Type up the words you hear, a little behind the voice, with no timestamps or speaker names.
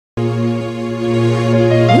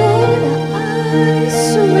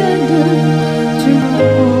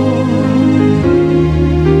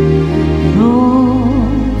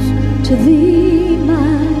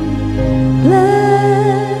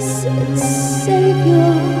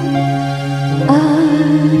Savior,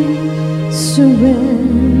 I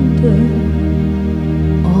surrender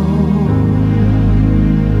all.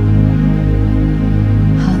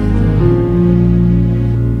 Hallelujah.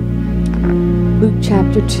 Luke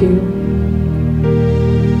chapter 2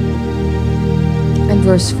 and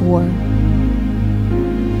verse 4.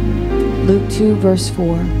 Luke 2 verse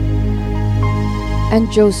 4.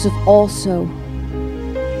 And Joseph also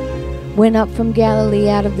went up from Galilee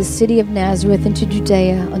out of the city of Nazareth into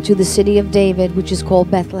Judea unto the city of David, which is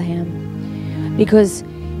called Bethlehem, because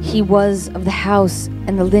he was of the house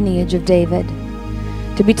and the lineage of David,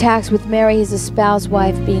 to be taxed with Mary his espoused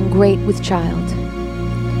wife, being great with child.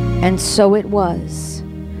 And so it was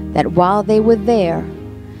that while they were there,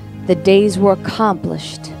 the days were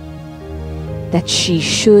accomplished that she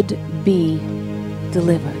should be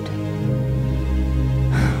delivered.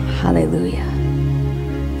 Hallelujah.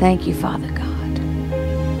 Thank you, Father God.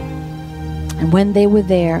 And when they were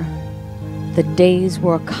there, the days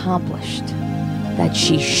were accomplished that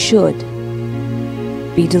she should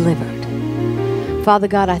be delivered. Father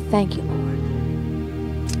God, I thank you,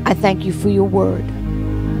 Lord. I thank you for your word.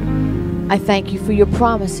 I thank you for your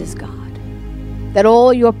promises, God, that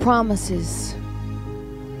all your promises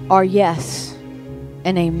are yes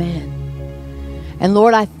and amen. And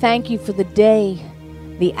Lord, I thank you for the day,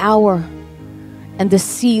 the hour, and the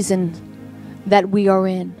season that we are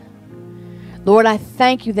in. Lord, I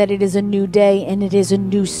thank you that it is a new day and it is a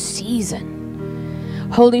new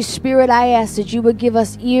season. Holy Spirit, I ask that you would give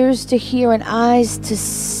us ears to hear and eyes to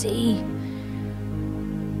see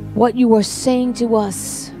what you are saying to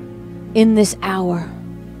us in this hour.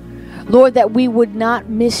 Lord, that we would not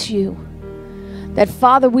miss you. That,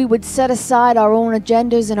 Father, we would set aside our own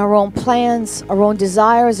agendas and our own plans, our own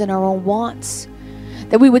desires and our own wants.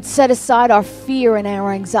 That we would set aside our fear and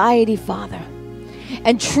our anxiety, Father,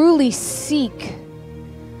 and truly seek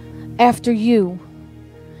after you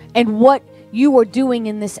and what you are doing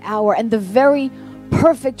in this hour and the very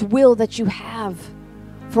perfect will that you have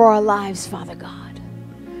for our lives, Father God.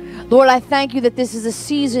 Lord, I thank you that this is a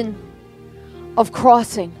season of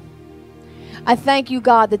crossing. I thank you,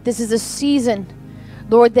 God, that this is a season,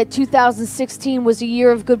 Lord, that 2016 was a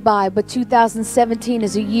year of goodbye, but 2017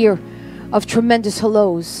 is a year of tremendous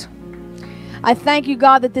hellos. I thank you,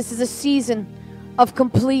 God, that this is a season of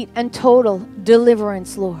complete and total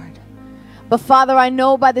deliverance, Lord. But Father, I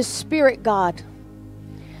know by the Spirit, God,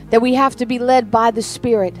 that we have to be led by the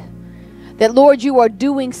Spirit. That, Lord, you are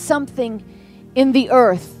doing something in the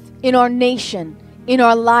earth, in our nation, in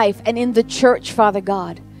our life, and in the church, Father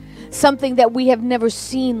God. Something that we have never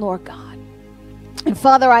seen, Lord God. And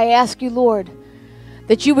Father, I ask you, Lord,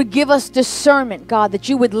 that you would give us discernment, God, that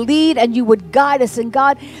you would lead and you would guide us, and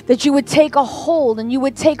God, that you would take a hold and you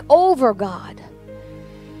would take over, God.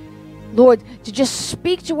 Lord, to just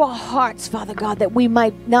speak to our hearts, Father God, that we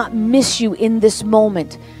might not miss you in this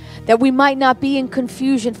moment, that we might not be in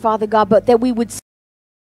confusion, Father God, but that we would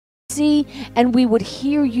see and we would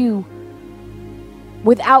hear you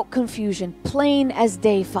without confusion, plain as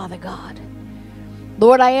day, Father God.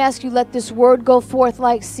 Lord, I ask you, let this word go forth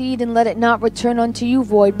like seed and let it not return unto you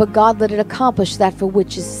void, but God, let it accomplish that for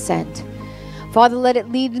which is sent. Father, let it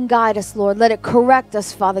lead and guide us, Lord. Let it correct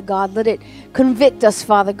us, Father God. Let it convict us,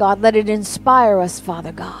 Father God. Let it inspire us,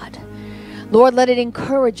 Father God. Lord, let it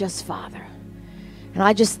encourage us, Father. And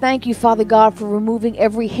I just thank you, Father God, for removing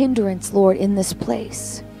every hindrance, Lord, in this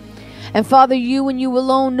place. And Father, you and you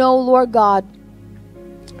alone know, Lord God,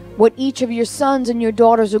 what each of your sons and your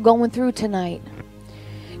daughters are going through tonight.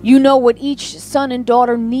 You know what each son and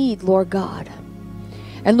daughter need, Lord God.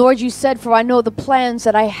 And Lord, you said, for I know the plans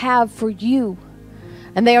that I have for you,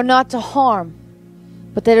 and they are not to harm,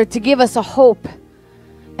 but they are to give us a hope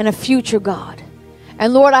and a future, God.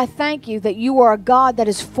 And Lord, I thank you that you are a God that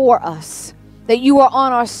is for us, that you are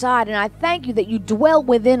on our side, and I thank you that you dwell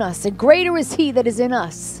within us, and greater is he that is in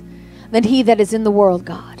us than he that is in the world,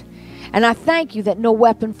 God. And I thank you that no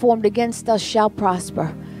weapon formed against us shall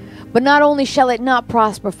prosper. But not only shall it not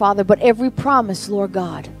prosper, Father, but every promise, Lord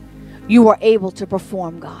God, you are able to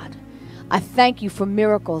perform, God. I thank you for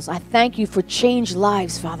miracles. I thank you for changed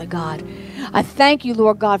lives, Father God. I thank you,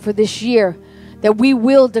 Lord God, for this year that we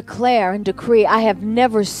will declare and decree, I have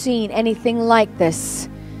never seen anything like this.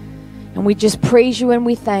 And we just praise you and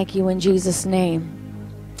we thank you in Jesus' name.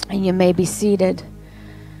 And you may be seated.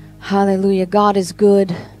 Hallelujah. God is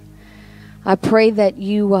good. I pray that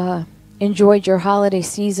you enjoyed your holiday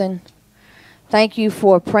season. Thank you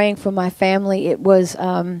for praying for my family. It was,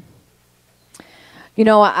 you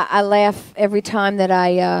know, I laugh every time that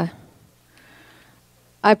I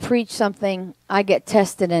preach something, I get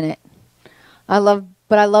tested in it. I love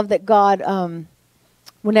But I love that God,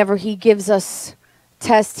 whenever he gives us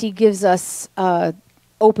tests, he gives us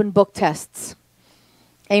open book tests.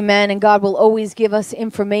 Amen. And God will always give us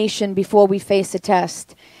information before we face a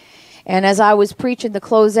test. And as I was preaching the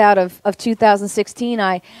closeout of 2016,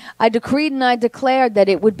 I decreed and I declared that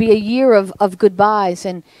it would be a year of goodbyes.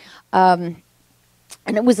 And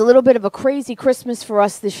it was a little bit of a crazy Christmas for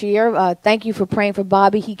us this year. Thank you for praying for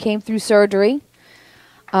Bobby. He came through surgery.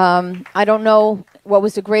 I don't know what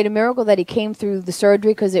was the greater miracle that he came through the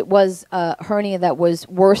surgery, because it was a hernia that was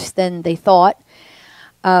worse than they thought.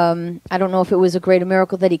 I don't know if it was a greater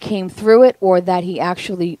miracle that he came through it or that he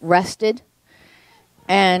actually rested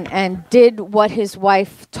and did what his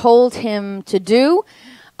wife told him to do.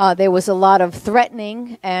 There was a lot of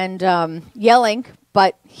threatening and yelling,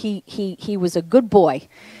 but he was a good boy.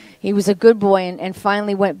 He was a good boy and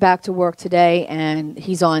finally went back to work today, and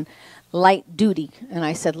he's on light duty. And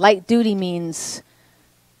I said, light duty means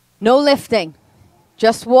no lifting.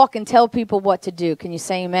 Just walk and tell people what to do. Can you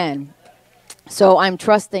say amen? So I'm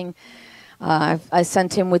trusting. I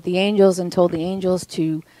sent him with the angels and told the angels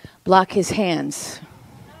to block his hands.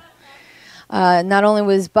 Not only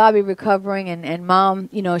was Bobby recovering and Mom,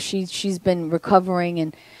 she's been recovering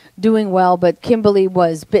and doing well, but Kimberly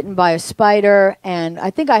was bitten by a spider. And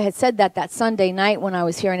I think I had said that Sunday night when I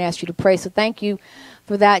was here and asked you to pray. So thank you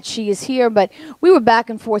for that. She is here, but we were back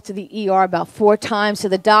and forth to the ER about 4 times to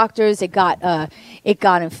the doctors. It got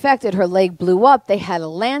infected. Her leg blew up. They had to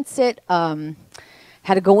lance it.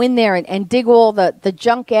 Had to go in there and dig all the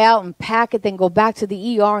junk out and pack it, then go back to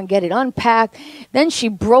the ER and get it unpacked. Then she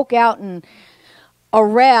broke out in a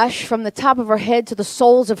rash from the top of her head to the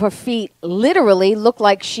soles of her feet. Literally looked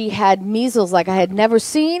like she had measles like I had never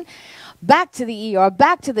seen. Back to the ER,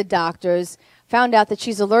 back to the doctors. Found out that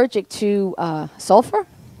she's allergic to sulfur.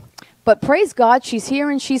 But praise God, she's here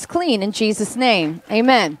and she's clean in Jesus' name.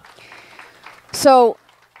 Amen. So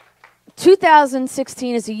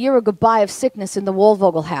 2016 is a year of goodbye of sickness in the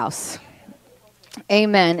Waldvogel house.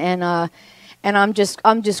 Amen. And I'm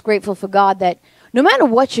just grateful for God that no matter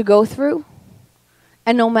what you go through,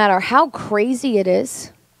 and no matter how crazy it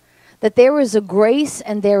is, that there is a grace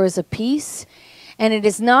and there is a peace. And it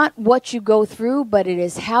is not what you go through, but it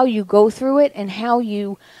is how you go through it and how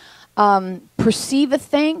you perceive a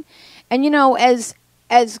thing. And,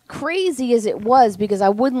 as crazy as it was, because I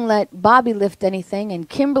wouldn't let Bobby lift anything, and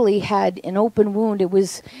Kimberly had an open wound. It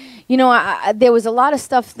was, there was a lot of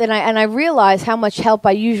stuff that I realized how much help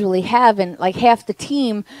I usually have, and like half the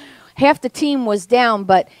team was down,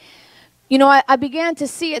 but I began to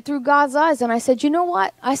see it through God's eyes, and I said, you know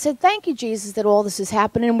what? I said, thank you, Jesus, that all this is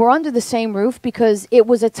happening. And we're under the same roof, because it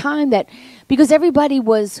was a time because everybody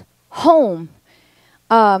was home,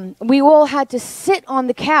 we all had to sit on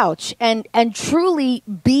the couch and truly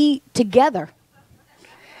be together.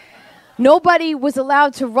 Nobody was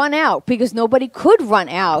allowed to run out because nobody could run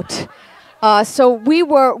out. So we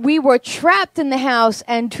were trapped in the house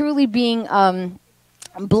and truly being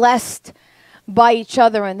blessed by each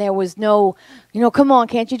other, and there was no, come on,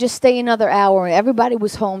 can't you just stay another hour? And everybody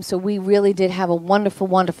was home, so we really did have a wonderful,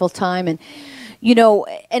 wonderful time. And,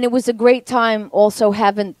 and it was a great time also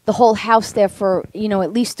having the whole house there for,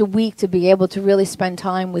 at least a week to be able to really spend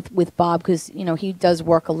time with Bob, because, he does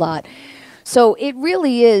work a lot. So it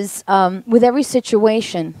really is, with every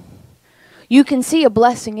situation, you can see a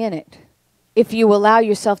blessing in it if you allow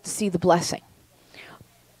yourself to see the blessing.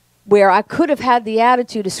 Where I could have had the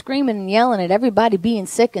attitude of screaming and yelling at everybody being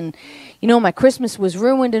sick and, my Christmas was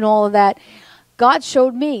ruined and all of that. God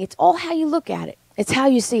showed me it's all how you look at it. It's how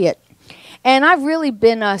you see it. And I've really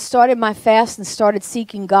been, started my fast and started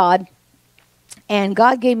seeking God. And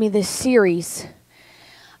God gave me this series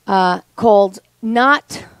called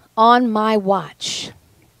Not on My Watch.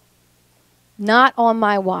 Not on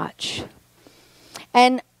My Watch.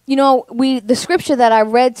 And the scripture that I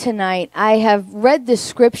read tonight, I have read this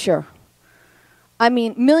scripture,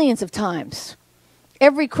 millions of times.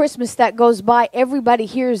 Every Christmas that goes by, everybody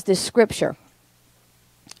hears this scripture.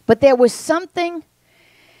 But there was something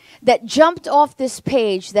that jumped off this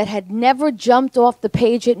page that had never jumped off the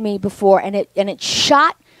page at me before, and it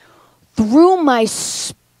shot through my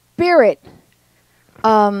spirit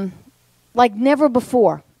like never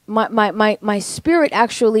before. My spirit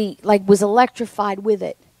actually was electrified with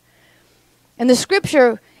it. And the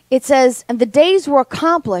scripture, it says, and the days were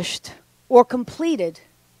accomplished or completed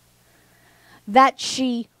that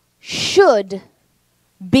she should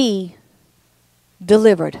be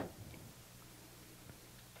delivered.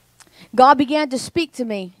 God began to speak to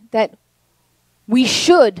me that we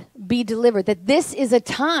should be delivered, that this is a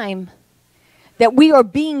time that we are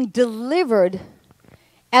being delivered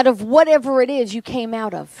out of whatever it is you came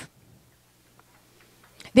out of.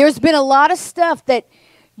 There's been a lot of stuff that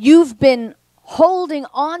you've been holding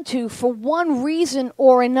on to for one reason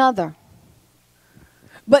or another.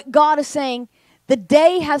 But God is saying, the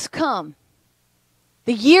day has come.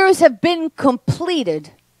 The years have been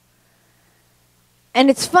completed. And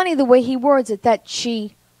it's funny the way he words it, that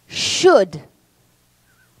she should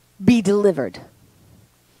be delivered.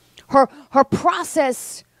 Her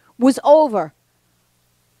process was over.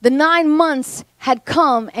 The 9 months had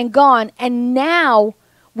come and gone, and now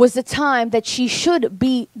was the time that she should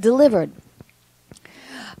be delivered.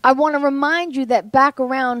 I want to remind you that back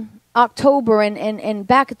around October and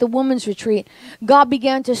back at the women's retreat, God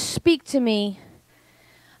began to speak to me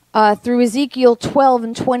through Ezekiel 12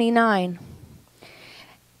 and 29.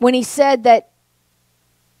 When he said that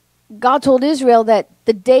God told Israel that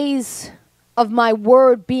the days of my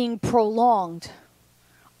word being prolonged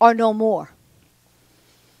are no more.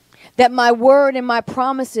 That my word and my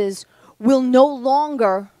promises will no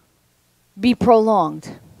longer be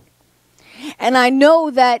prolonged. And I know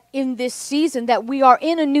that in this season, that we are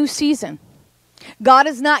in a new season. God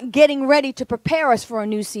is not getting ready to prepare us for a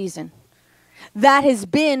new season. That has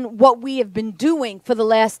been what we have been doing for the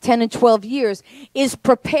last 10 and 12 years, is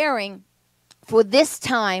preparing for this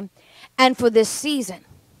time and for this season.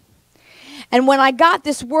 And when I got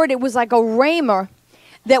this word, it was like a rhema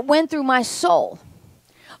that went through my soul.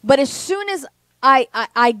 But as soon as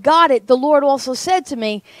I got it, the Lord also said to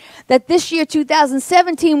me that this year,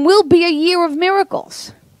 2017, will be a year of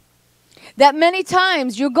miracles. That many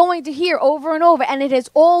times you're going to hear over and over, and it has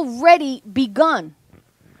already begun.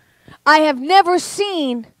 I have never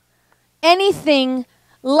seen anything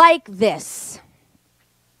like this.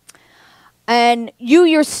 And you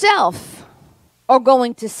yourself are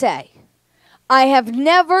going to say, I have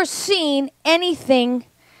never seen anything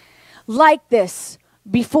like this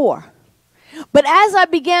before. But as I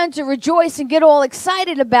began to rejoice and get all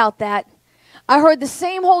excited about that, I heard the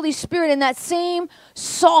same Holy Spirit in that same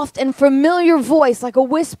soft and familiar voice, like a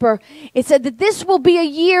whisper. It said that this will be a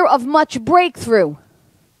year of much breakthrough.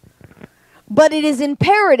 But it is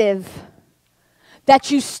imperative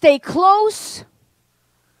that you stay close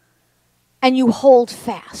and you hold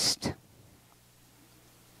fast.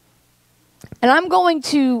 And I'm going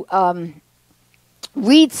to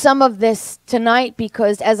read some of this tonight,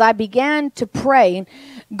 because as I began to pray,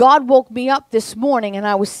 God woke me up this morning and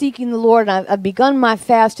I was seeking the Lord, and I've begun my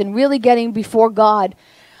fast and really getting before God.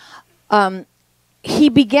 He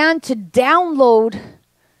began to download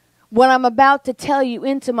what I'm about to tell you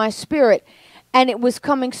into my spirit, and it was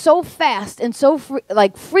coming so fast and so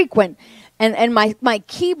frequent, and my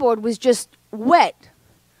keyboard was just wet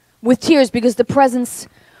with tears because the presence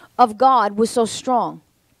of God was so strong.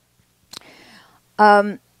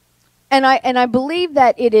 And I believe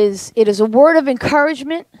that it is a word of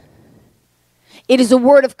encouragement. It is a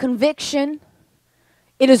word of conviction.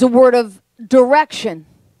 It is a word of direction.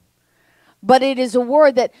 But it is a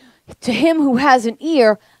word that, to him who has an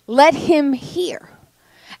ear, let him hear.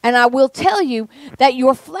 And I will tell you that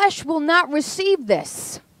your flesh will not receive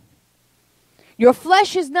this. Your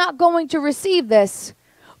flesh is not going to receive this.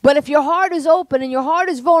 But if your heart is open and your heart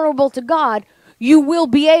is vulnerable to God, you will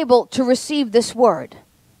be able to receive this word.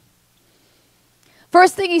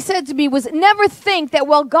 First thing he said to me was, never think that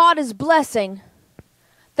while God is blessing,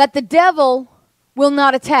 that the devil will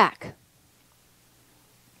not attack.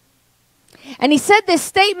 And he said this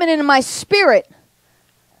statement in my spirit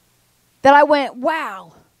that I went,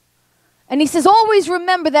 wow. And he says, always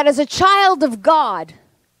remember that as a child of God,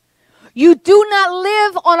 you do not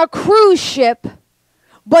live on a cruise ship,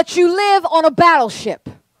 but you live on a battleship.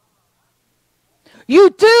 You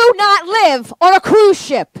do not live on a cruise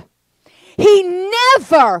ship. He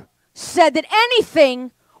never said that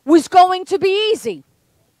anything was going to be easy.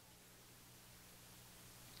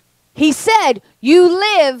 He said, you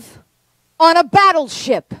live on a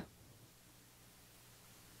battleship.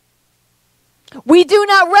 We do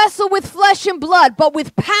not wrestle with flesh and blood, but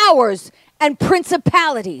with powers and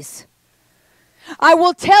principalities. I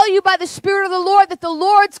will tell you by the Spirit of the Lord that the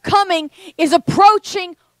Lord's coming is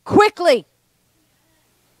approaching quickly.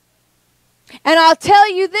 And I'll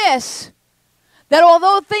tell you this, that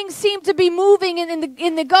although things seem to be moving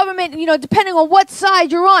in the government, depending on what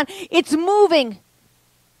side you're on, it's moving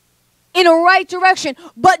in a right direction.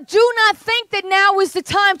 But do not think that now is the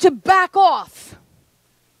time to back off.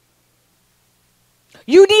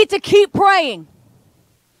 You need to keep praying,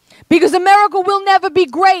 because America will never be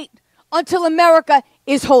great until America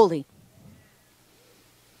is holy.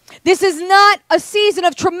 This is not a season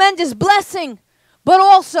of tremendous blessing, but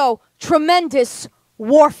also tremendous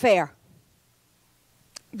warfare.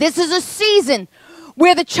 This is a season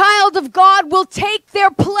where the child of God will take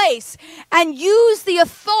their place and use the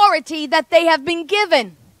authority that they have been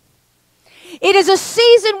given. It is a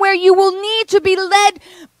season where you will need to be led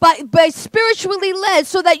by spiritually led,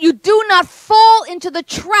 so that you do not fall into the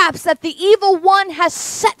traps that the evil one has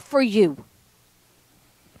set for you.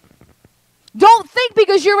 Don't think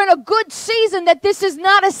because you're in a good season that this is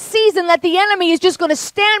not a season that the enemy is just going to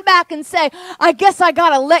stand back and say, I guess I got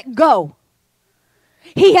to let go.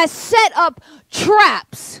 He has set up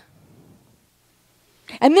traps.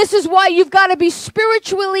 And this is why you've got to be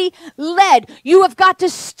spiritually led. You have got to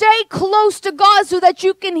stay close to God so that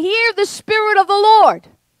you can hear the Spirit of the Lord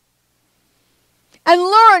and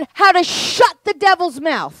learn how to shut the devil's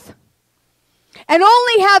mouth and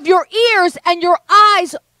only have your ears and your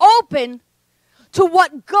eyes open to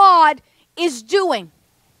what God is doing.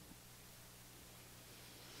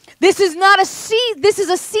 This is a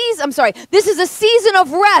season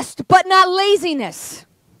of rest, but not laziness.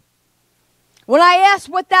 When I asked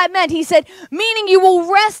what that meant, he said, meaning you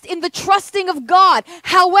will rest in the trusting of God.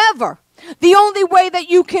 However, the only way that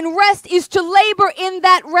you can rest is to labor in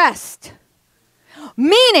that rest.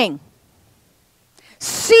 Meaning,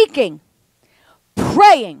 seeking,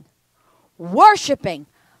 praying, worshiping,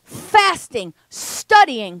 fasting,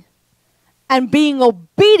 studying, and being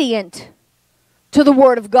obedient to the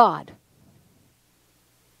Word of God.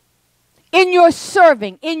 In your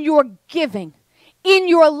serving, in your giving, in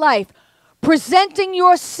your life, presenting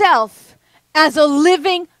yourself as a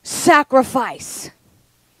living sacrifice.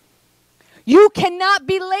 You cannot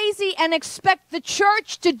be lazy and expect the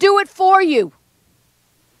church to do it for you.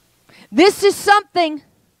 This is something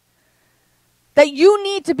that you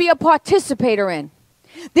need to be a participator in.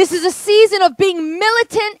 This is a season of being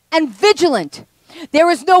militant and vigilant. There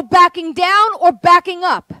is no backing down or backing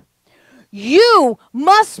up. You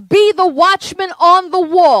must be the watchman on the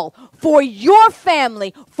wall for your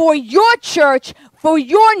family, for your church, for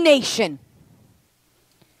your nation.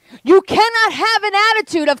 You cannot have an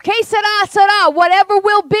attitude of que sera, sera, whatever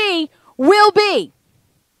will be, will be.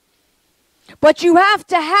 But you have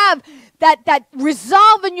to have that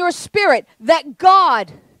resolve in your spirit that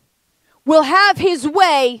God will have his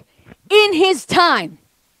way in his time.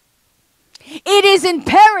 It is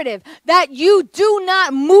imperative that you do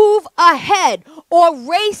not move ahead or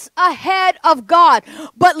race ahead of God,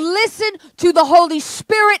 but listen to the Holy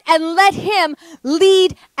Spirit and let him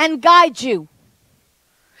lead and guide you.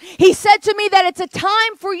 He said to me that it's a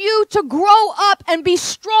time for you to grow up and be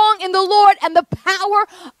strong in the Lord and the power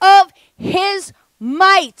of his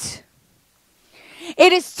might.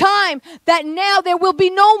 It is time that now there will be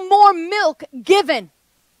no more milk given.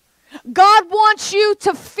 God wants you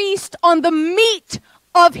to feast on the meat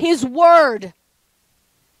of his word.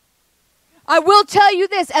 I will tell you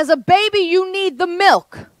this, as a baby you need the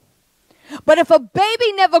milk. But if a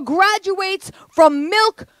baby never graduates from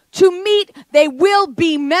milk to meat, they will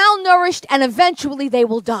be malnourished and eventually they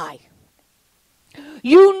will die.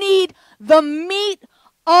 You need the meat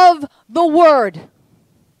of the word.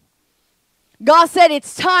 God said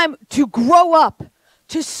it's time to grow up,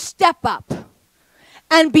 to step up,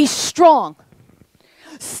 and be strong.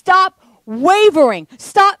 Stop wavering.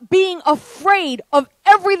 Stop being afraid of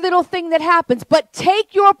every little thing that happens, but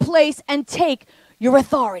take your place and take your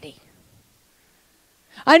authority.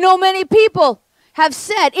 I know many people have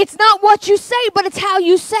said, it's not what you say, but it's how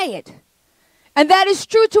you say it. And that is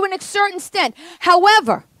true to a certain extent.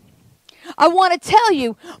 However, I want to tell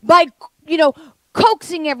you, by,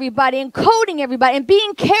 coaxing everybody and coding everybody and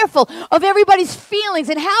being careful of everybody's feelings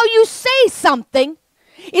and how you say something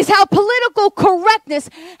is how political correctness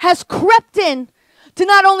has crept in to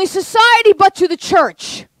not only society but to the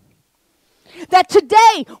church. That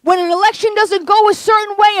today, when an election doesn't go a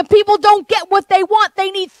certain way and people don't get what they want,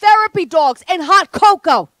 they need therapy dogs and hot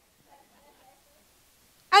cocoa.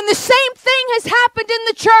 And the same thing has happened in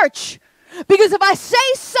the church. Because if I say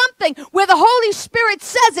something where the Holy Spirit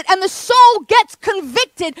says it and the soul gets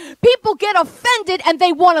convicted, people get offended and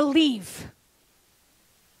they want to leave.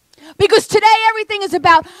 Because today everything is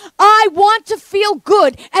about, I want to feel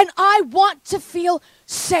good and I want to feel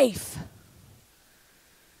safe.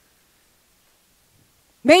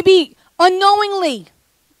 Maybe unknowingly,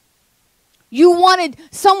 you wanted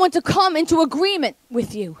someone to come into agreement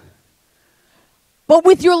with you. But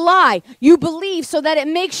with your lie, you believe so that it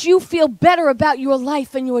makes you feel better about your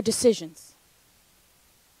life and your decisions.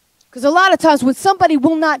 Because a lot of times when somebody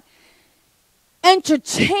will not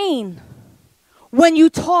entertain when you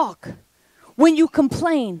talk, when you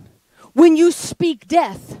complain, when you speak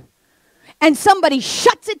death, and somebody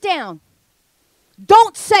shuts it down,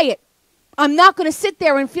 don't say it. I'm not going to sit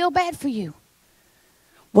there and feel bad for you.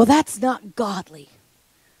 Well, that's not godly.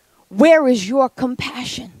 Where is your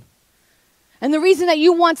compassion? And the reason that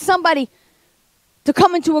you want somebody to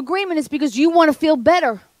come into agreement is because you want to feel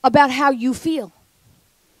better about how you feel,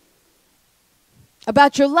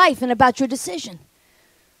 about your life and about your decision.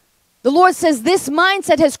 The Lord says this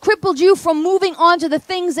mindset has crippled you from moving on to the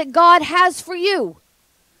things that God has for you.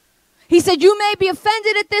 He said, you may be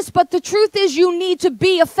offended at this, but the truth is you need to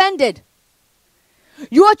be offended.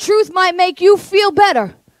 Your truth might make you feel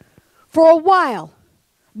better for a while,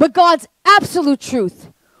 but God's absolute truth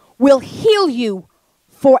will heal you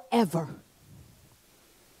forever.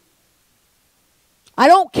 I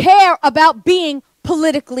don't care about being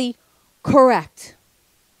politically correct.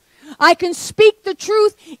 I can speak the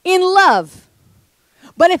truth in love.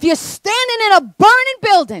 But if you're standing in a burning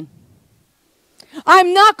building,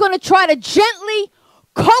 I'm not going to try to gently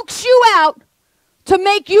coax you out to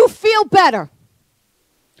make you feel better.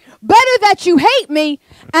 Better that you hate me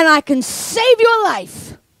and I can save your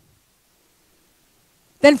life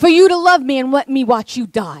than for you to love me and let me watch you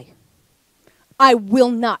die. I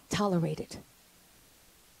will not tolerate it.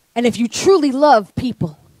 And if you truly love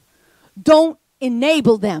people, don't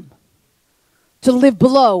enable them to live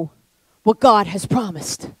below what God has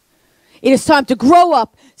promised. It is time to grow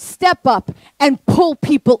up, step up, and pull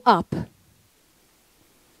people up.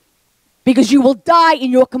 Because you will die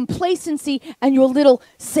in your complacency and your little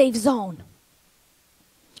safe zone.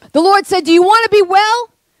 The Lord said, do you want to be well,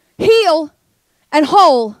 heal, and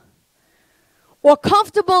whole, or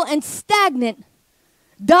comfortable and stagnant,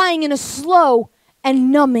 dying in a slow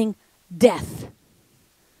and numbing death?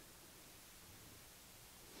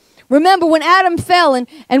 Remember when Adam fell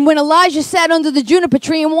and when Elijah sat under the juniper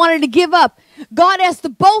tree and wanted to give up, God asked the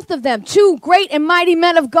both of them, two great and mighty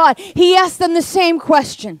men of God, he asked them the same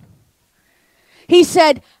question. He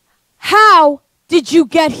said, how did you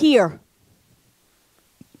get here?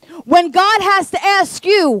 When God has to ask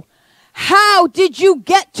you, how did you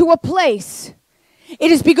get to a place?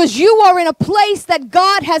 It is because you are in a place that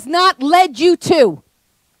God has not led you to.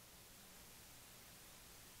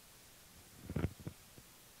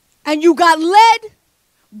 And you got led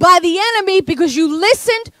by the enemy because you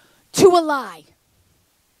listened to a lie.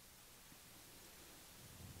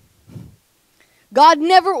 God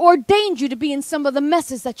never ordained you to be in some of the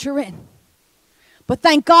messes that you're in. But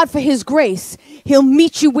thank God for his grace. He'll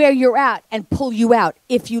meet you where you're at and pull you out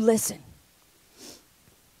if you listen.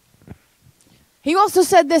 He also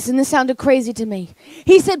said this, and this sounded crazy to me.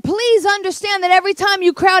 He said, please understand that every time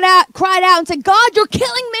you cried out and said, God, you're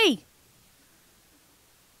killing me.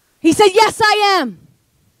 He said, yes, I am.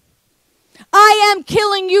 I am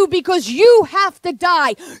killing you because you have to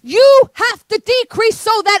die. You have to decrease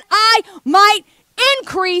so that I might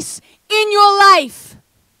increase in your life.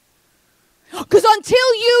 Because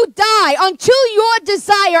until you die, until your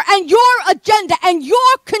desire and your agenda and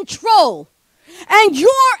your control and your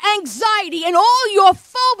anxiety and all your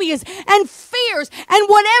phobias and fears and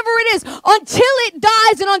whatever it is, until it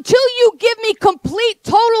dies and until you give me complete,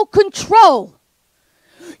 total control,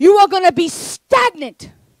 you are going to be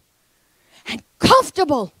stagnant and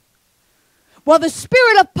comfortable while the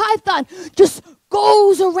spirit of Python just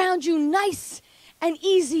goes around you nice and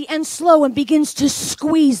easy and slow and begins to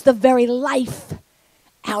squeeze the very life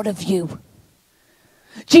out of you.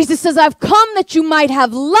 Jesus says, I've come that you might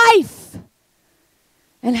have life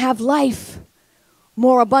and have life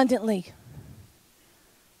more abundantly.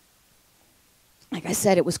 Like I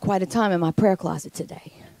said, it was quite a time in my prayer closet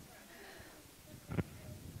today.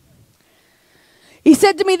 He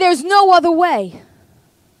said to me, there's no other way.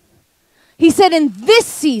 He said, in this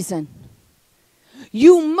season,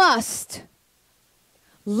 you must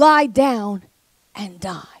lie down and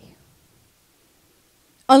die.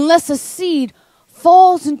 Unless a seed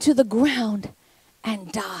falls into the ground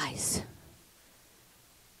and dies,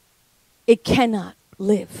 it cannot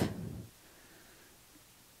live.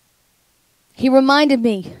 He reminded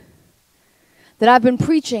me that I've been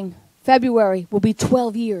preaching, February will be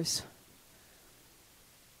 12 years.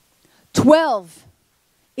 12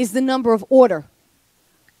 is the number of order.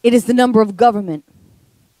 It is the number of government.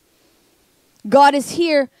 God is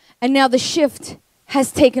here, and now the shift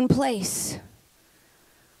has taken place.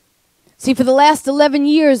 See, for the last 11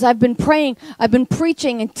 years, I've been praying, I've been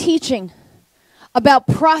preaching and teaching about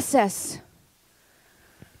process,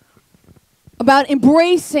 about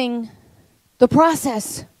embracing the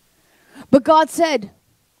process. But God said,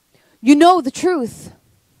 you know the truth.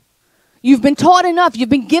 You've been taught enough. You've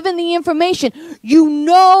been given the information. You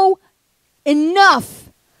know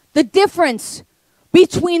enough the difference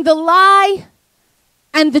between the lie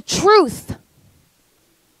and the truth.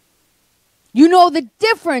 You know the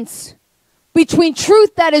difference between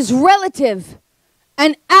truth that is relative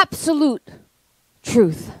and absolute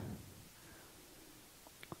truth.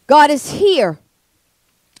 God is here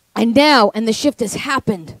and now, and the shift has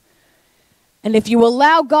happened. And if you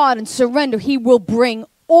allow God and surrender, he will bring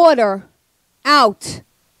order out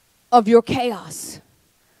of your chaos.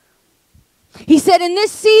 He said, in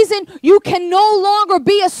this season, you can no longer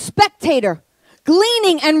be a spectator,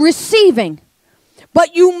 gleaning and receiving,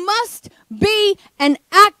 but you must be an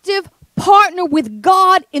active partner with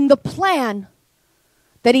God in the plan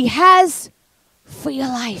that he has for your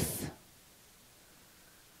life.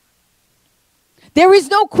 There is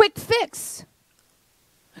no quick fix.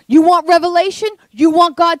 You want revelation? You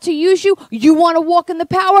want God to use you? You want to walk in the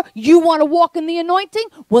power? You want to walk in the anointing?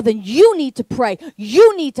 Well, then you need to pray.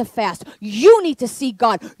 You need to fast. You need to seek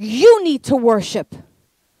God. You need to worship.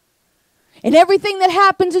 And everything that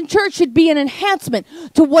happens in church should be an enhancement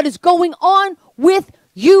to what is going on with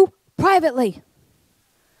you privately.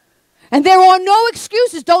 And there are no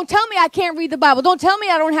excuses. Don't tell me I can't read the Bible. Don't tell me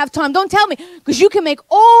I don't have time. Don't tell me, because you can make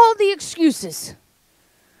all the excuses.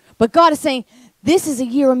 But God is saying, this is a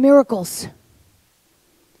year of miracles.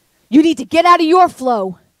 You need to get out of your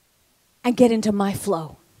flow and get into my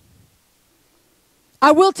flow.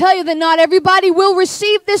 I will tell you that not everybody will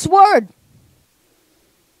receive this word,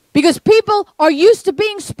 because people are used to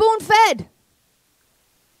being spoon-fed.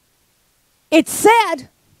 It's sad,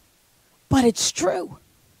 but it's true.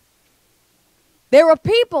 There are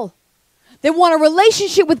people that want a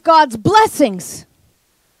relationship with God's blessings,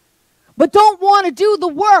 but don't want to do the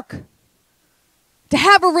work to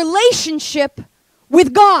have a relationship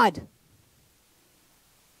with God.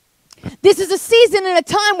 This is a season and a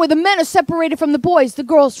time where the men are separated from the boys, the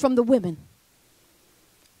girls from the women,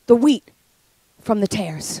 the wheat from the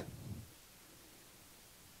tares.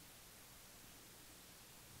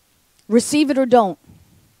 Receive it or don't.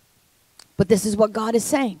 But this is what God is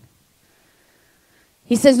saying.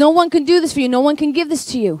 He says, no one can do this for you. No one can give this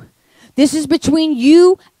to you. This is between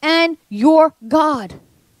you and your God.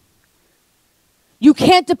 You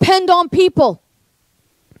can't depend on people.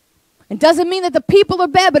 It doesn't mean that the people are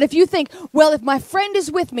bad, but if you think, well, if my friend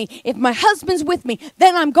is with me, if my husband's with me,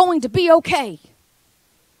 then I'm going to be okay.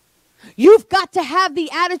 You've got to have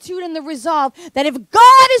the attitude and the resolve that if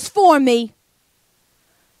God is for me,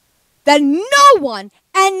 then no one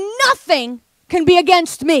and nothing can be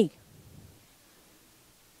against me.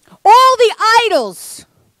 All the idols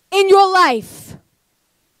in your life,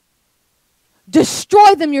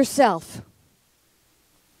 destroy them yourself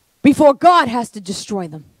before God has to destroy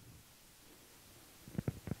them.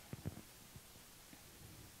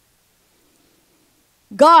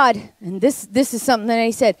 God, and this is something that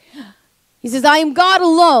he said, he says, I am God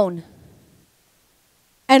alone,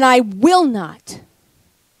 and I will not,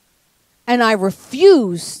 and I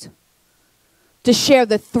refuse to share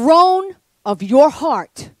the throne of your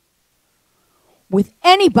heart with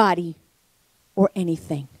anybody or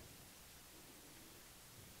anything.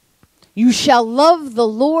 You shall love the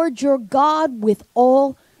Lord your God with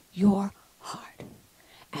all your heart,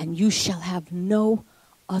 and you shall have no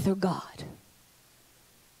other God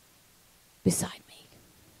beside me.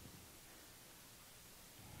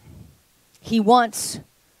 He wants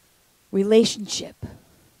relationship.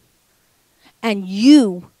 And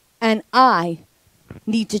you and I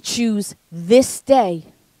need to choose this day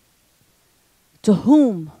to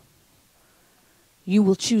whom you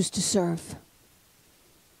will choose to serve.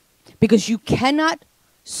 Because you cannot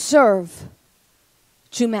serve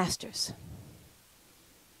two masters.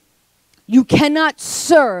 You cannot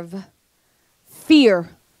serve fear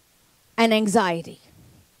and anxiety.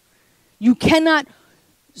 You cannot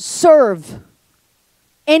serve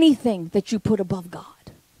anything that you put above God.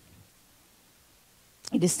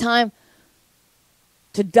 It is time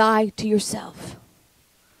to die to yourself.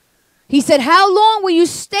 He said, how long will you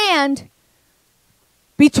stand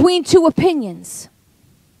between two opinions?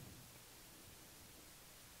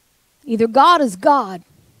 Either God is God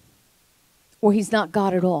or he's not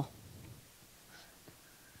God at all.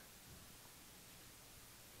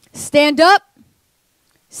 Stand up,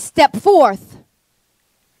 step forth,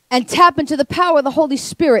 and tap into the power of the Holy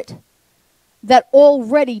Spirit that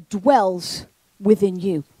already dwells within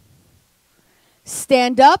you.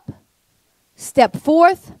 Stand up, step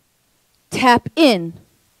forth, tap in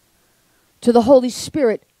to the Holy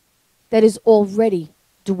Spirit that is already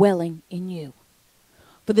dwelling in you.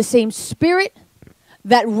 For the same Spirit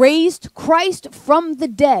that raised Christ from the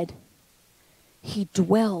dead, he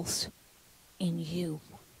dwells in you.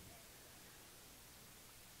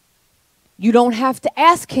 You don't have to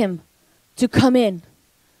ask him to come in.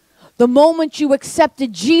 The moment you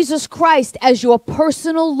accepted Jesus Christ as your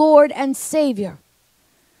personal Lord and Savior,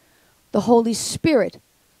 the Holy Spirit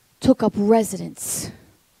took up residence.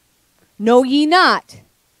 Know ye not,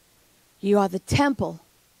 ye are the temple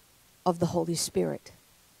of the Holy Spirit.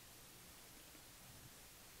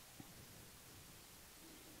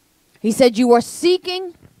 He said, you are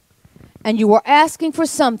seeking and you are asking for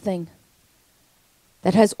something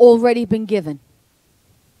that has already been given.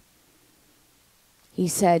 He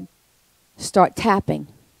said, start tapping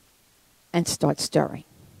and start stirring.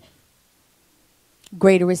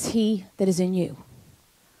 Greater is he that is in you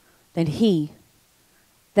than he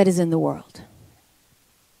that is in the world.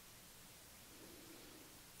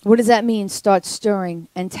 What does that mean, start stirring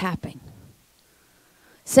and tapping?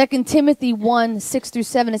 2 Timothy 1, 6 through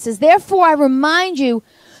 7, it says, therefore I remind you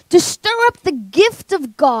to stir up the gift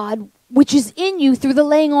of God which is in you through the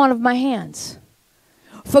laying on of my hands.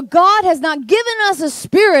 For God has not given us a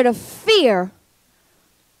spirit of fear,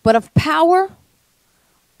 but of power,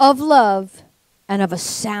 of love, and of a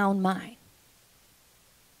sound mind.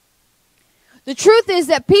 The truth is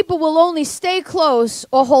that people will only stay close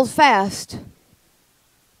or hold fast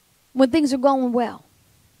when things are going well.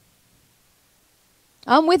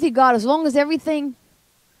 I'm with you, God, as long as everything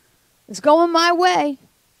is going my way.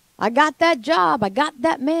 I got that job, I got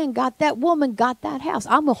that man, got that woman, got that house.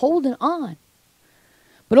 I'm holding on.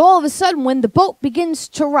 But all of a sudden, when the boat begins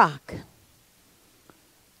to rock,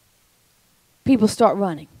 people start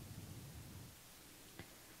running.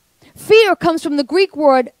 Fear comes from the Greek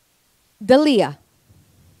word dalia.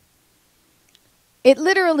 It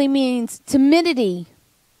literally means timidity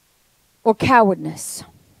or cowardness.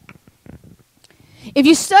 If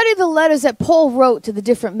you study the letters that Paul wrote to the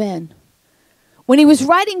different men, when he was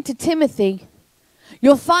writing to Timothy,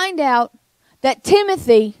 you'll find out that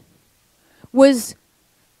Timothy was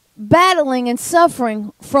battling and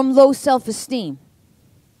suffering from low self-esteem.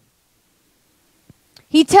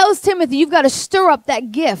 He tells Timothy, you've got to stir up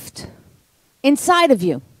that gift inside of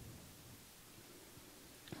you.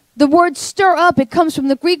 The word stir up, it comes from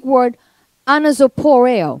the Greek word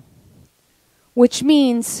anazoporeo, which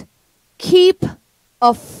means keep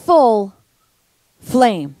a full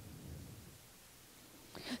flame.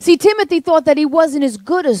 See, Timothy thought that he wasn't as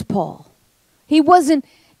good as Paul. He wasn't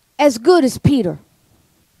as good as Peter.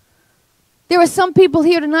 There are some people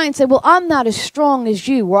here tonight and say, well, I'm not as strong as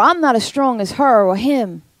you, or I'm not as strong as her or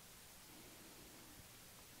him.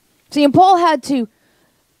 See, and Paul had to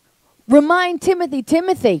remind Timothy,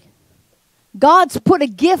 Timothy, God's put a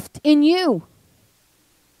gift in you.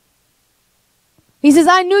 He says,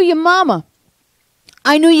 I knew your mama.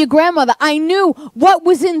 I knew your grandmother. I knew what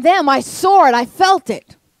was in them. I saw it. I felt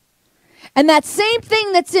it. And that same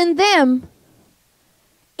thing that's in them,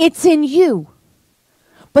 it's in you.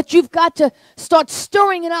 But you've got to start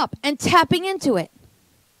stirring it up and tapping into it.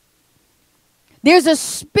 There's a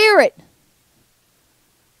spirit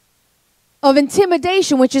of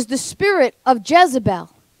intimidation, which is the spirit of Jezebel.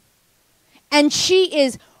 And she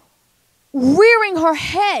is rearing her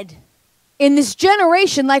head in this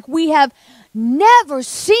generation like we have never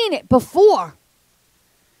seen it before.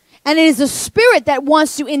 And it is a spirit that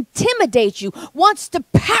wants to intimidate you, wants to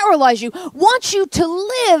paralyze you, wants you to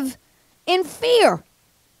live in fear.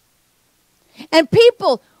 And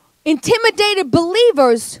people, intimidated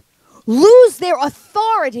believers, lose their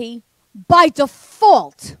authority by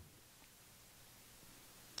default.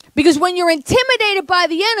 Because when you're intimidated by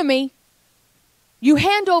the enemy, you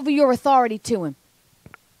hand over your authority to him.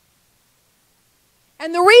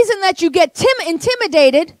 And the reason that you get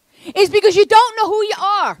intimidated is because you don't know who you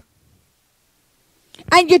are.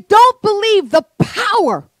 And you don't believe the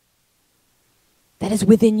power that is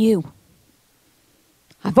within you.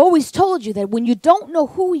 I've always told you that when you don't know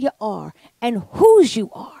who you are and whose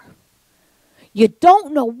you are, you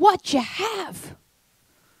don't know what you have.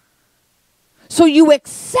 So you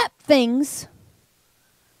accept things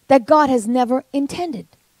that God has never intended.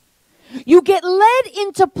 You get led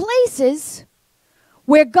into places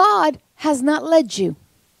where God has not led you.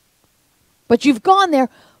 But you've gone there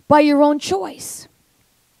by your own choice.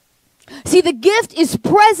 See, the gift is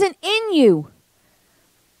present in you,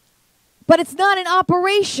 but it's not in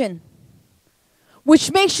operation,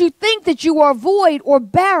 which makes you think that you are void or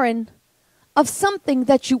barren of something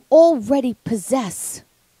that you already possess.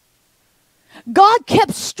 God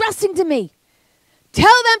kept stressing to me,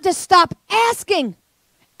 tell them to stop asking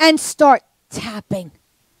and start tapping.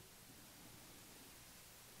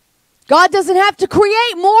 God doesn't have to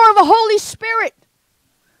create more of a Holy Spirit.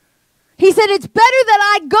 He said, it's better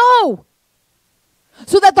that I go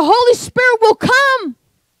so that the Holy Spirit will come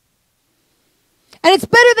And it's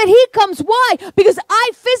better that he comes. Why? Because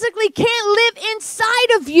I physically can't live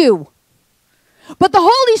inside of you. But the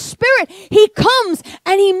Holy Spirit, he comes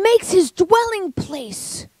and he makes his dwelling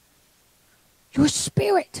place. Your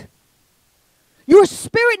spirit. Your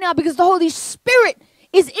spirit now, because the Holy Spirit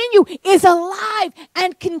is in you, is alive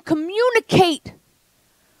and can communicate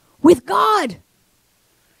with God.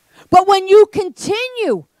 But when you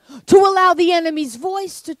continue to allow the enemy's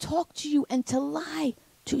voice to talk to you and to lie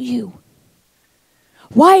to you,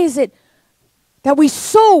 why is it that we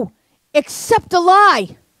so accept a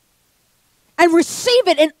lie and receive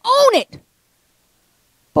it and own it,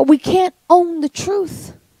 but we can't own the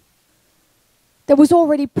truth that was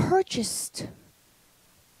already purchased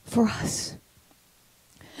for us?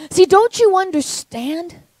 See, don't you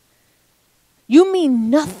understand? You mean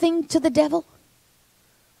nothing to the devil.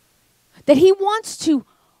 That he wants to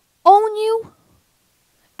own you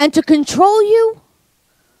and to control you,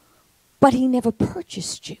 but he never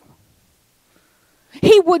purchased you.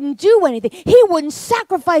 He wouldn't do anything. He wouldn't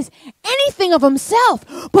sacrifice anything of himself.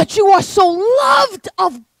 But you are so loved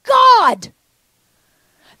of God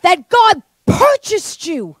that God purchased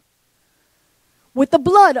you with the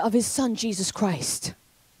blood of his Son, Jesus Christ.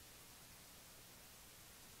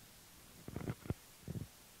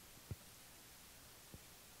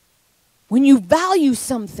 When you value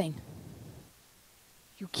something,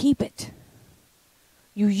 you keep it.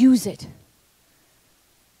 You use it.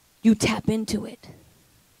 You tap into it.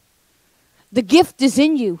 The gift is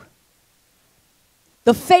in you.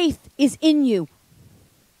 The faith is in you.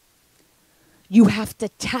 You have to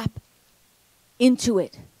tap into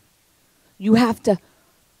it. You have to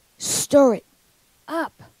stir it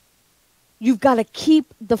up. You've got to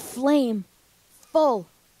keep the flame full.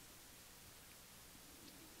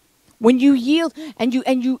 When you yield and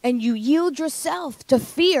you yield yourself to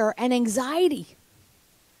fear and anxiety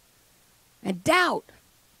and doubt,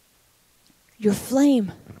 your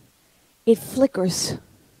flame, it flickers.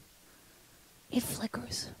 It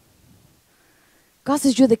flickers. God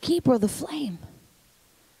says you're the keeper of the flame.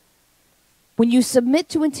 When you submit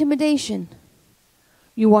to intimidation,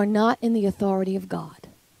 you are not in the authority of God.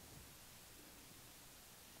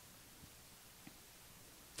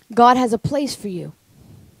 God has a place for you.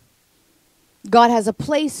 God has a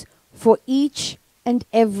place for each and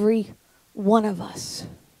every one of us.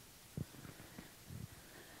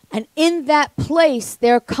 And in that place,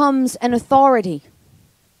 there comes an authority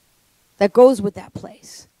that goes with that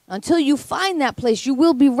place. Until you find that place, you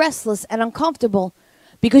will be restless and uncomfortable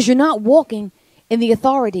because you're not walking in the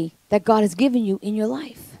authority that God has given you in your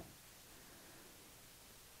life.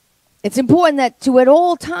 It's important that at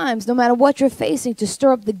all times, no matter what you're facing, to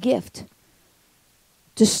stir up the gift,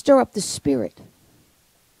 to stir up the Spirit.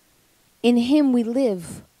 In him we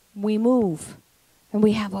live, we move, and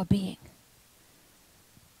we have our being.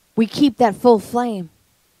 We keep that full flame,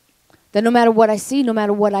 that no matter what I see, no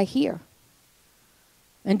matter what I hear.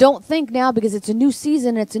 And don't think now, because it's a new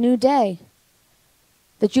season, it's a new day,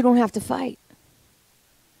 that you don't have to fight.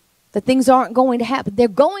 That things aren't going to happen. They're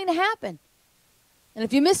going to happen. And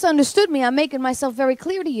if you misunderstood me, I'm making myself very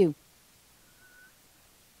clear to you.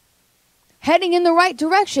 Heading in the right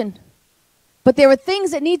direction. But there are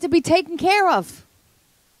things that need to be taken care of.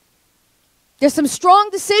 There's some strong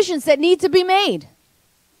decisions that need to be made.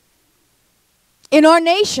 In our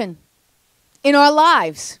nation, in our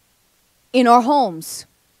lives, in our homes,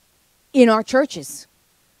 in our churches.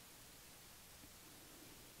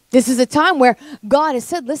 This is a time where God has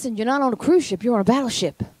said, listen, you're not on a cruise ship, you're on a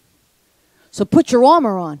battleship. So put your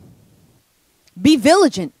armor on. Be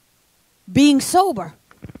vigilant, being sober,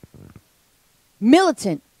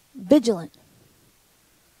 militant, vigilant.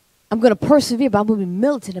 I'm going to persevere, but I'm going to be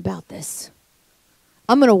militant about this.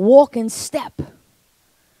 I'm going to walk in step.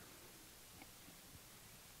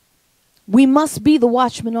 We must be the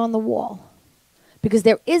watchman on the wall, because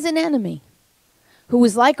there is an enemy who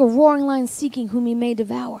is like a roaring lion seeking whom he may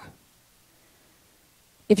devour.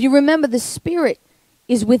 If you remember, the Spirit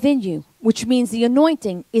is within you, which means the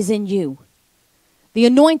anointing is in you. The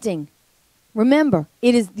anointing, remember,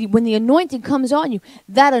 it is when the anointing comes on you,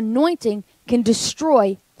 that anointing can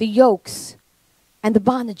destroy the yokes and the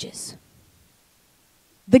bondages.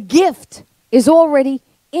 The gift is already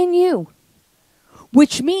in you,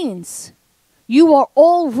 which means you are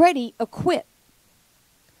already equipped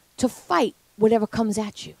to fight whatever comes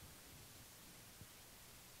at you.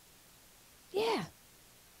 Yeah.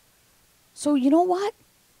 So you know what?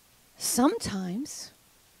 Sometimes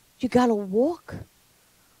you got to walk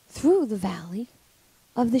through the valley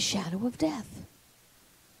of the shadow of death.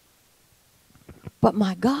 But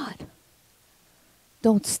my God,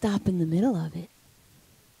 don't stop in the middle of it.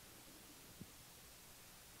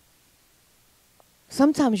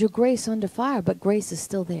 Sometimes your grace under fire, but grace is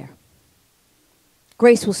still there.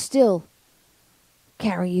 Grace will still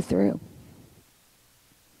carry you through.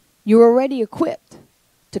 You're already equipped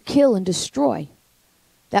to kill and destroy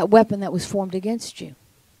that weapon that was formed against you.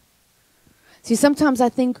 See, sometimes I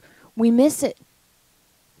think we miss it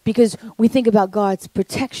because we think about God's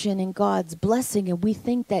protection and God's blessing, and we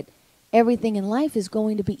think that everything in life is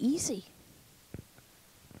going to be easy.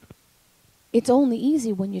 It's only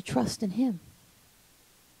easy when you trust in Him.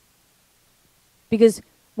 Because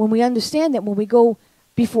when we understand that when we go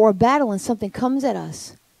before a battle and something comes at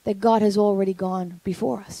us, that God has already gone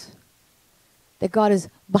before us. That God is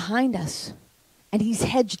behind us and He's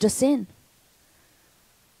hedged us in.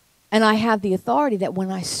 And I have the authority that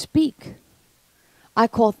when I speak, I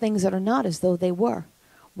call things that are not as though they were.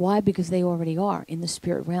 Why? Because they already are in the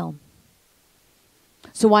spirit realm.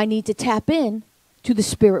 So I need to tap in to the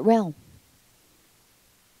spirit realm.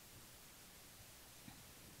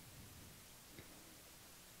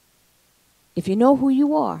 If you know who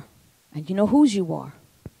you are, and you know whose you are,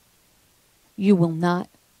 you will not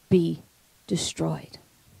be destroyed.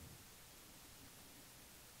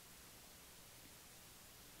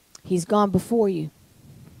 He's gone before you.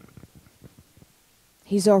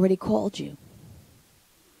 He's already called you.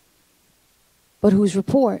 But whose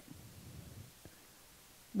report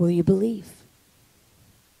will you believe?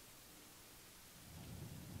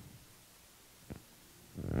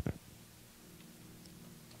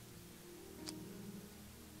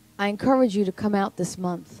 I encourage you to come out this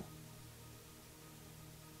month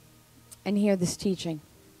and hear this teaching.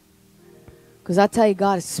 Because I tell you,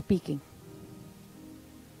 God is speaking.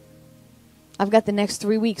 I've got the next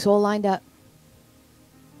 3 weeks all lined up.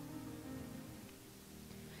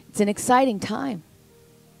 It's an exciting time.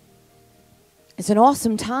 It's an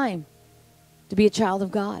awesome time to be a child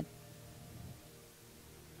of God.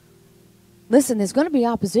 Listen, there's going to be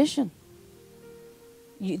opposition.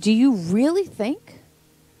 Do you really think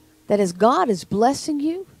that as God is blessing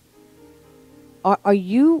you, are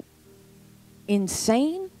you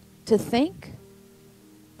insane to think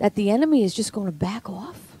that the enemy is just going to back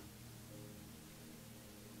off?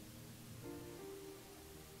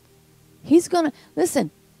 He's going to, listen,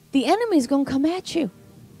 the enemy is going to come at you.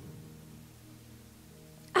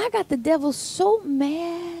 I got the devil so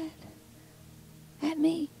mad at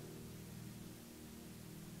me.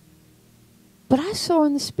 But I saw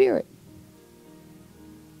in the spirit.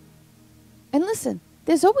 And listen,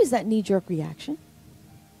 there's always that knee-jerk reaction.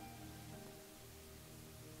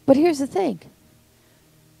 But here's the thing.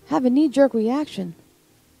 Have a knee-jerk reaction,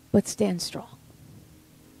 but stand strong.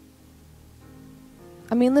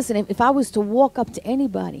 I mean, listen, if I was to walk up to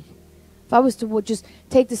anybody, if I was to just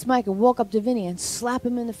take this mic and walk up to Vinny and slap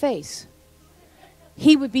him in the face,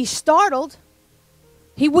 he would be startled.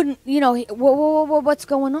 He wouldn't, what's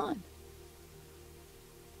going on?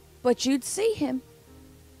 But you'd see him.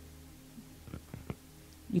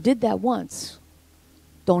 You did that once.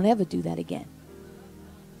 Don't ever do that again.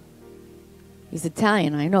 He's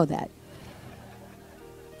Italian, I know that.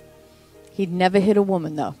 He'd never hit a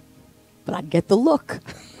woman, though. But I'd get the look.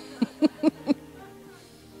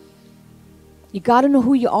 You got to know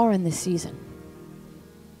who you are in this season.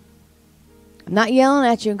 I'm not yelling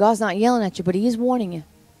at you, and God's not yelling at you, but He is warning you.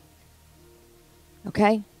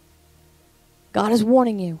 Okay? God is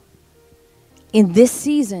warning you. In this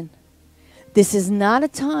season, this is not a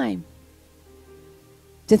time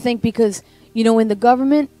to think because, in the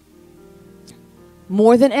government,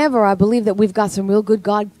 more than ever, I believe that we've got some real good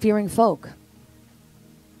God-fearing folk.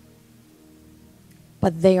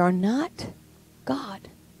 But they are not God.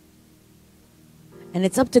 And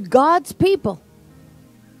it's up to God's people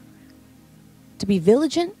to be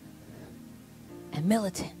vigilant and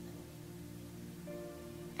militant.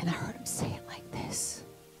 And I heard him say it like this.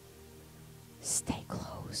 Stay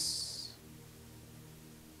close.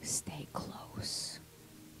 Stay close.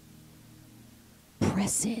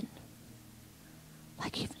 Press in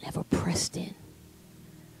like you've never pressed in.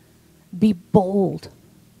 Be bold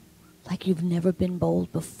like you've never been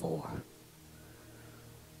bold before.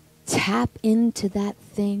 Tap into that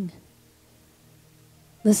thing.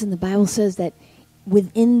 Listen, the Bible says that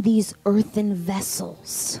within these earthen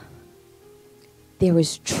vessels, there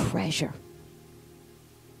is treasure.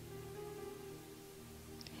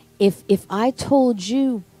 If I told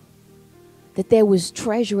you that there was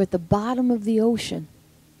treasure at the bottom of the ocean,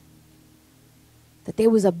 that there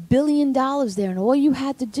was $1 billion there, and all you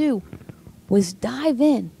had to do was dive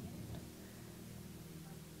in.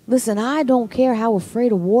 Listen, I don't care how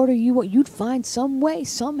afraid of water you are. You'd find some way,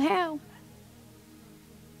 somehow.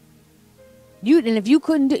 And if you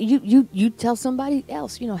couldn't do it, you'd tell somebody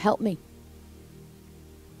else, help me.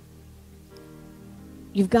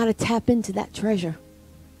 You've got to tap into that treasure.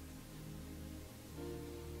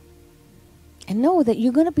 And know that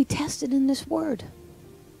you're going to be tested in this word.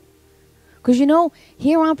 Because, you know,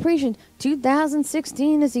 here I'm preaching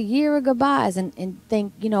 2016 is a year of goodbyes. And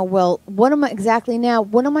think, you know, well, what am I exactly now?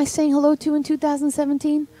 What am I saying hello to in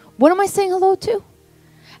 2017? What am I saying hello to?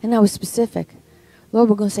 And I was specific. Lord,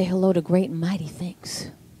 we're going to say hello to great and mighty things.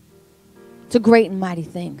 To great and mighty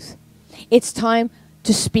things. It's time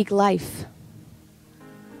to speak life.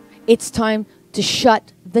 It's time to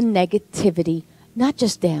shut the negativity, not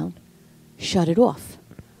just down, shut it off.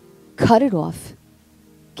 Cut it off.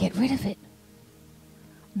 Get rid of it.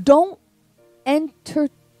 Don't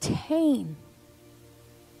entertain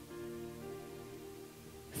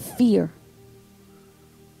fear.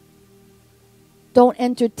 Don't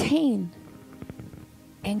entertain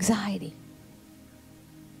anxiety.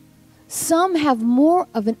 Some have more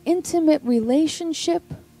of an intimate relationship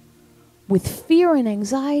with fear and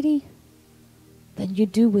anxiety than you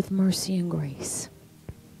do with mercy and grace.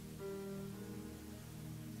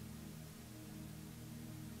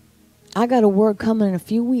 I got a word coming in a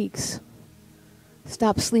few weeks.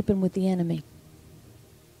 Stop sleeping with the enemy.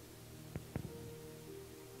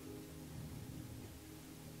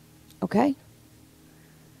 Okay?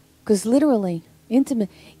 Because literally, intimate,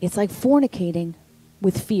 it's like fornicating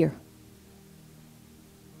with fear.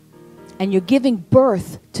 And you're giving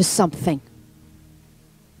birth to something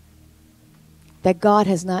that God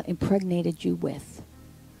has not impregnated you with.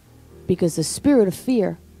 Because the spirit of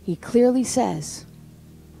fear, he clearly says,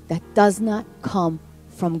 that does not come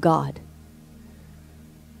from God.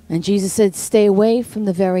 And Jesus said, stay away from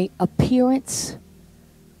the very appearance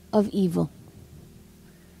of evil.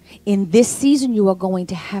 In this season, you are going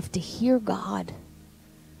to have to hear God.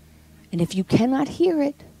 And if you cannot hear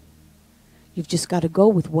it, you've just got to go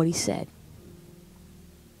with what he said.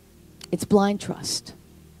 It's blind trust.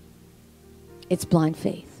 It's blind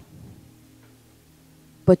faith.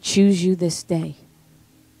 But choose you this day.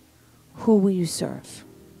 Who will you serve?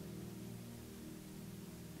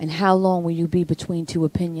 And how long will you be between two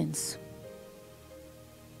opinions?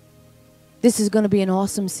 This is going to be an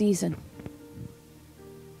awesome season.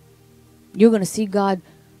 You're going to see God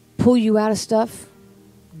pull you out of stuff,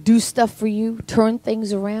 do stuff for you, turn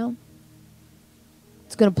things around.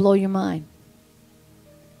 It's going to blow your mind.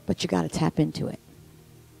 But you got to tap into it.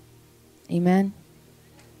 Amen?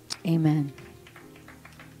 Amen.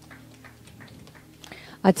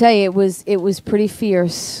 I tell you, it was pretty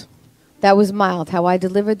fierce. That was mild. How I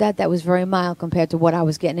delivered that was very mild compared to what I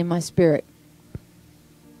was getting in my spirit.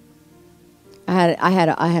 I had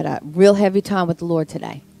a real heavy time with the Lord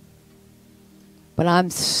today. But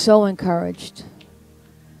I'm so encouraged.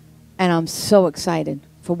 And I'm so excited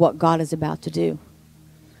for what God is about to do.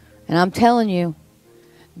 And I'm telling you,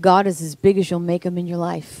 God is as big as you'll make him in your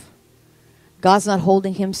life. God's not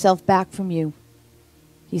holding himself back from you.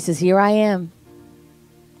 He says, here I am.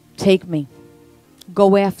 Take me.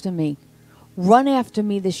 Go after me. Run after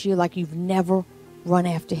me this year like you've never run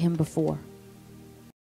after him before.